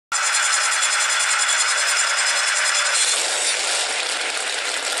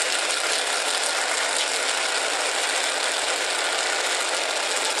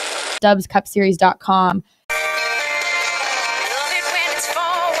StubbsCupSeries.com.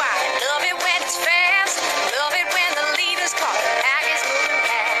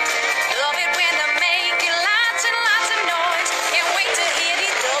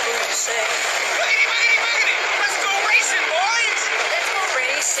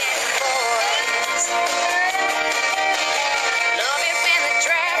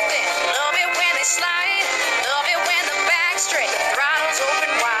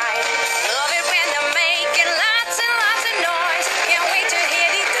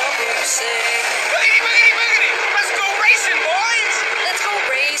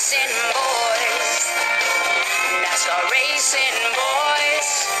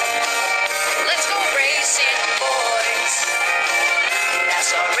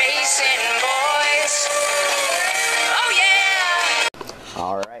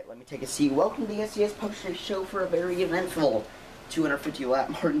 Alright, let me take a seat. Welcome to the SCS post-race show for a very eventful 250-lap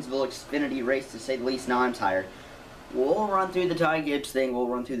Martinsville Xfinity race, to say the least. Now I'm tired. We'll run through the Ty Gibbs thing, we'll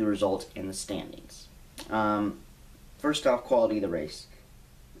run through the results and the standings. First off, quality of the race.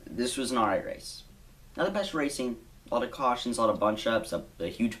 This was an alright race. Not the best racing, a lot of cautions, a lot of bunch-ups, a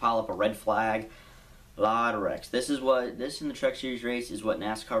huge pile-up, a red flag, a lot of wrecks. This in the Truck Series race is what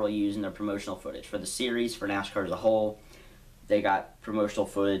NASCAR will use in their promotional footage. For the series, for NASCAR as a whole, they got promotional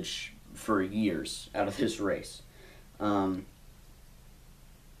footage for years out of this race. Now,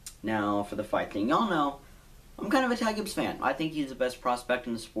 for the fight thing, y'all know, I'm kind of a Ty Gibbs fan. I think he's the best prospect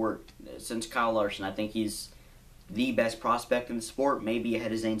in the sport since Kyle Larson. I think he's the best prospect in the sport, maybe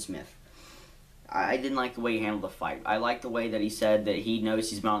ahead of Zane Smith. I didn't like the way he handled the fight. I like the way that he said that he knows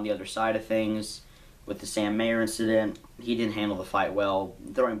he's been on the other side of things. With the Sam Mayer incident, he didn't handle the fight well.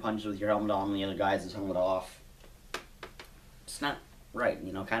 Throwing punches with your helmet on and the other guy's helmet off. It's not right,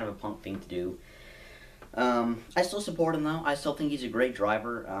 you know, kind of a punk thing to do. I still support him, though. I still think he's a great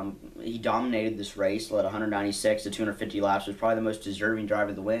driver. He dominated this race, led 196 to 250 laps, was probably the most deserving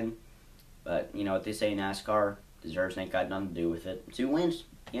driver to win. But, you know what they say in NASCAR, deserves ain't got nothing to do with it. 2 wins,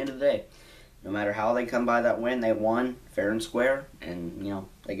 at the end of the day. No matter how they come by that win, they won fair and square, and, you know,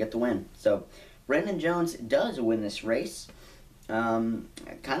 they get the win. So, Brendan Jones does win this race. Kind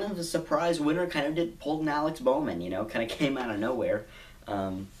of a surprise winner, kind of did pulled an Alex Bowman, you know, kind of came out of nowhere.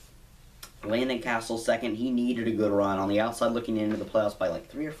 Landon Castle second, he needed a good run on the outside looking into the playoffs by like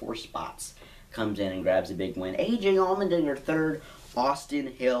 3 or 4 spots. Comes in and grabs a big win. AJ Allmendinger third, Austin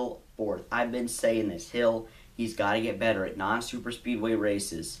Hill fourth. I've been saying this, Hill, he's got to get better at non-super speedway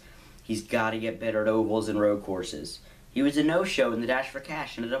races. He's got to get better at ovals and road courses. He was a no-show in the Dash for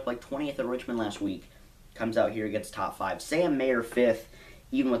Cash, ended up like 20th at Richmond last week. Comes out here, gets top 5. Sam Mayer 5th,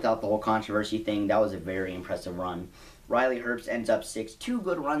 even without the whole controversy thing, that was a very impressive run. Riley Herbst ends up 6th. 2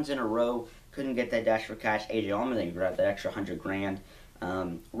 good runs in a row. Couldn't get that Dash for Cash. AJ Allmendinger grabbed that extra $100,000.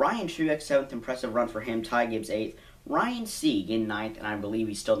 Ryan Truex 7th, impressive run for him. Ty Gibbs 8th. Ryan Sieg in 9th, and I believe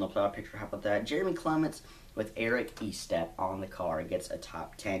he's still in the playoff picture. How about that? Jeremy Clements with Eric Estep on the car gets a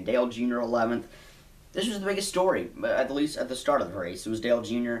top 10. Dale Jr. 11th. This was the biggest story, at least at the start of the race. It was Dale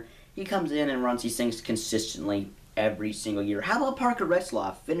Jr. He comes in and runs these things consistently every single year. How about Parker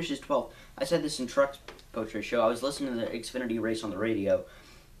Retzlaff? Finishes 12th. I said this in Truck's post-race show. I was listening to the Xfinity race on the radio,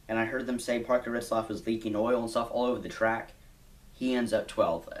 and I heard them say Parker Retzlaff was leaking oil and stuff all over the track. He ends up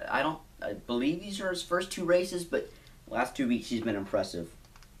 12th. I believe these are his first 2 races, but last 2 weeks he's been impressive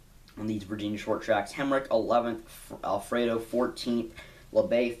on these Virginia short tracks. Hemrick 11th, Alfredo 14th,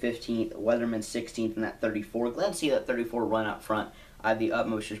 LeBay 15th, Weatherman 16th in that 34. Glad to see that 34 run up front. I have the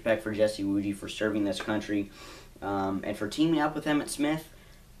utmost respect for Jesse Wuji for serving this country and for teaming up with him at Smith.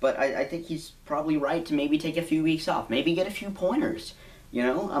 But I think he's probably right to maybe take a few weeks off, maybe get a few pointers. You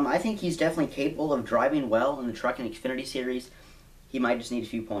know, I think he's definitely capable of driving well in the Truck and Xfinity series. He might just need a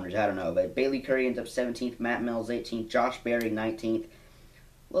few pointers, I don't know. But Bailey Curry ends up 17th, Matt Mills 18th, Josh Berry 19th.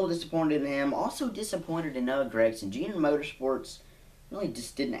 A little disappointed in him. Also disappointed in Noah Gragson. Junior Motorsports really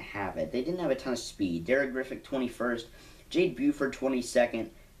just didn't have it. They didn't have a ton of speed. Derek Griffith 21st, Jade Buford 22nd,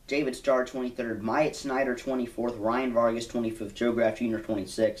 David Starr 23rd, Myatt Snyder 24th, Ryan Vargas 25th, Joe Graff Jr.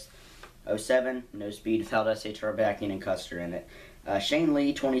 26th. 07, no speed without SHR backing and Custer in it. Shane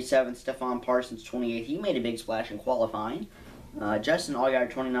Lee 27th, Stephon Parsons 28th. He made a big splash in qualifying. Justin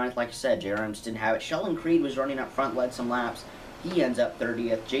Allgaier 29th, like I said, JRM just didn't have it. Sheldon Creed was running up front, led some laps. He ends up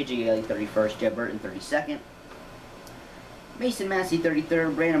 30th. J.J. Haley 31st, Jeb Burton 32nd. Mason Massey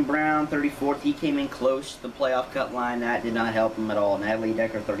 33rd, Brandon Brown 34th. He came in close to the playoff cut line. That did not help him at all. Natalie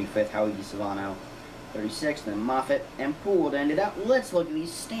Decker 35th, Howie DeSavano 36th, and Moffitt and Poole ended up. Let's look at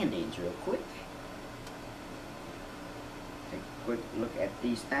these standings real quick. Take a quick look at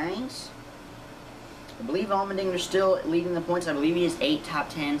these things. I believe Allmendinger's still leading the points. I believe he has 8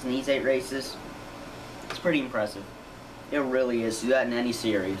 top 10s in these 8 races. It's pretty impressive. It really is. Do that in any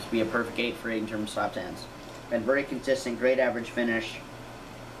series. Be a perfect 8 for 8 in terms of top 10s. Been very consistent, great average finish.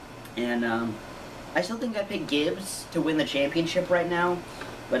 And I still think I pick Gibbs to win the championship right now.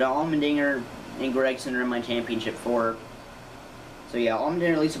 But Allmendinger and Gregson are in my championship 4. So yeah,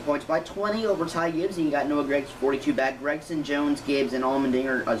 Allmendinger leads the points by 20 over Ty Gibbs. And you got Noah Gregson 42 back. Gregson, Jones, Gibbs, and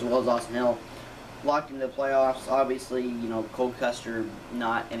Allmendinger, as well as Austin Hill, locked into the playoffs. Obviously, you know, Cole Custer,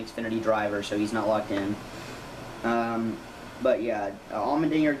 not an Xfinity driver, so he's not locked in. But yeah,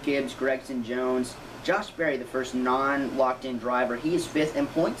 Allmendinger, Gibbs, Gregson, Jones. Josh Berry, the first non-locked-in driver, he is 5th in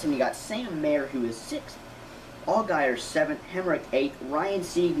points, and you got Sam Mayer, who is 6th. Allgaier 7th, Hemrick 8th, Ryan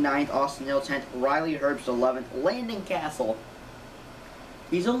Sieg 9th, Austin Hill 10th, Riley Herbst 11th, Landon Castle.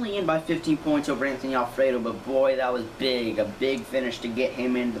 He's only in by 15 points over Anthony Alfredo, but boy, that was big, a big finish to get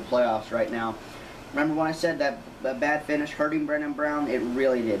him into the playoffs right now. Remember when I said that bad finish hurting Brendan Brown? It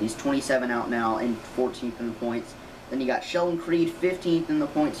really did. He's 27 out now and 14th in the points. Then you got Sheldon Creed 15th in the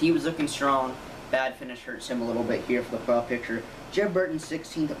points. He was looking strong. Bad finish hurts him a little bit here for the playoff picture. Jeb Burton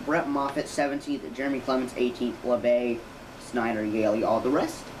 16th, Brett Moffitt 17th, Jeremy Clements 18th, LeBay, Snyder, Yaley, all the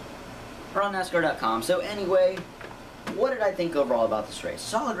rest are on NASCAR.com. So anyway, what did I think overall about this race?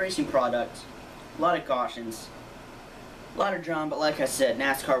 Solid racing product, a lot of cautions, a lot of drama, but like I said,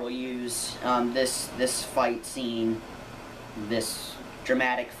 NASCAR will use this fight scene, this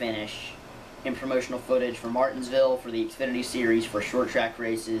dramatic finish, in promotional footage for Martinsville, for the Xfinity Series, for short track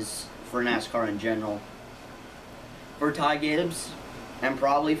races, for NASCAR in general. For Ty Gibbs, and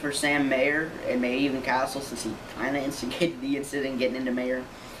probably for Sam Mayer, and maybe even Castle, since he kind of instigated the incident getting into Mayer.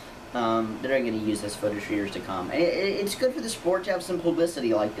 They're going to use this footage for years to come. And it's good for the sport to have some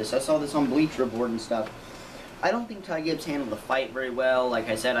publicity like this. I saw this on Bleacher Report and stuff. I don't think Ty Gibbs handled the fight very well. Like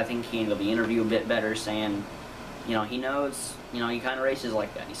I said, I think he handled the interview a bit better, saying, you know, he knows, you know, he kind of races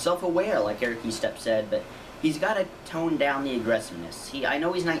like that. He's self-aware, like Eric Estep said, but he's got to tone down the aggressiveness. I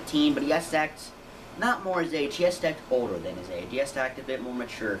know he's 19, but he has to act not more his age. He has to act older than his age. He has to act a bit more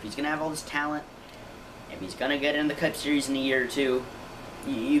mature. If he's going to have all this talent, if he's going to get in the Cup Series in a year or two,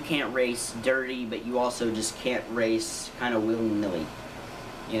 you can't race dirty, but you also just can't race kind of willy-nilly.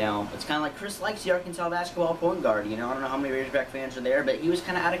 You know, it's kind of like Chris likes the Arkansas basketball point guard. You know, I don't know how many Razorback fans are there, but he was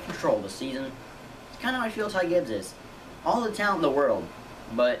kind of out of control this season. It's kind of how I feel Ty Gibbs is. All the talent in the world,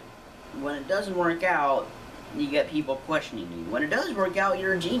 but when it doesn't work out, you get people questioning you. When it does work out,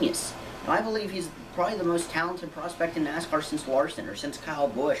 you're a genius. And I believe he's probably the most talented prospect in NASCAR since Larson, or since Kyle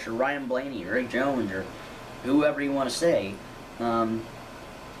Busch, or Ryan Blaney, or Rick Jones, or whoever you want to say.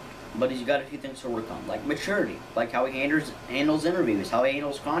 But he's got a few things to work on, like maturity, like how he handles interviews, how he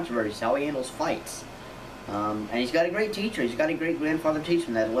handles controversies, how he handles fights. And he's got a great teacher. He's got a great grandfather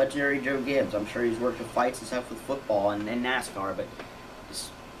teaching, that legendary Joe Gibbs. I'm sure he's worked with fights and stuff with football and NASCAR, but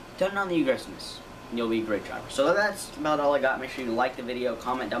just tone down the aggressiveness. You'll be a great driver. So that's about all I got. Make sure you like the video,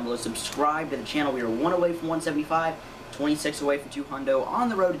 comment down below, subscribe to the channel. We are 1 away from 175, 26 away from 200, on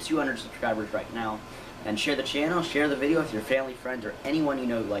the road to 200 subscribers right now. And share the channel, share the video with your family, friends, or anyone you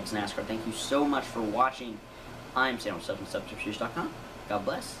know who likes NASCAR. Thank you so much for watching. I'm Sam from SubscriptionShoes.com. God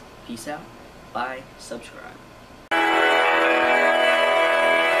bless. Peace out. Bye. Subscribe.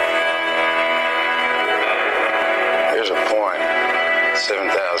 There's a point,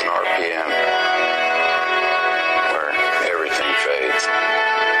 7,000 RPM, where everything fades.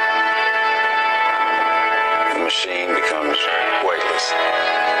 The machine becomes weightless.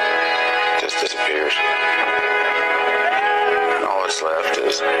 Just disappears. And all that's left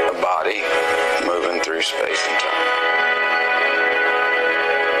is a body moving through space and time.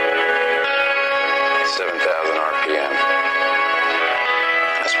 7,000 RPM.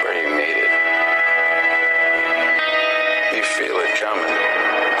 That's where you meet it. You feel it coming.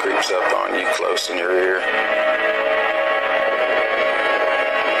 It creeps up on you close in your ear.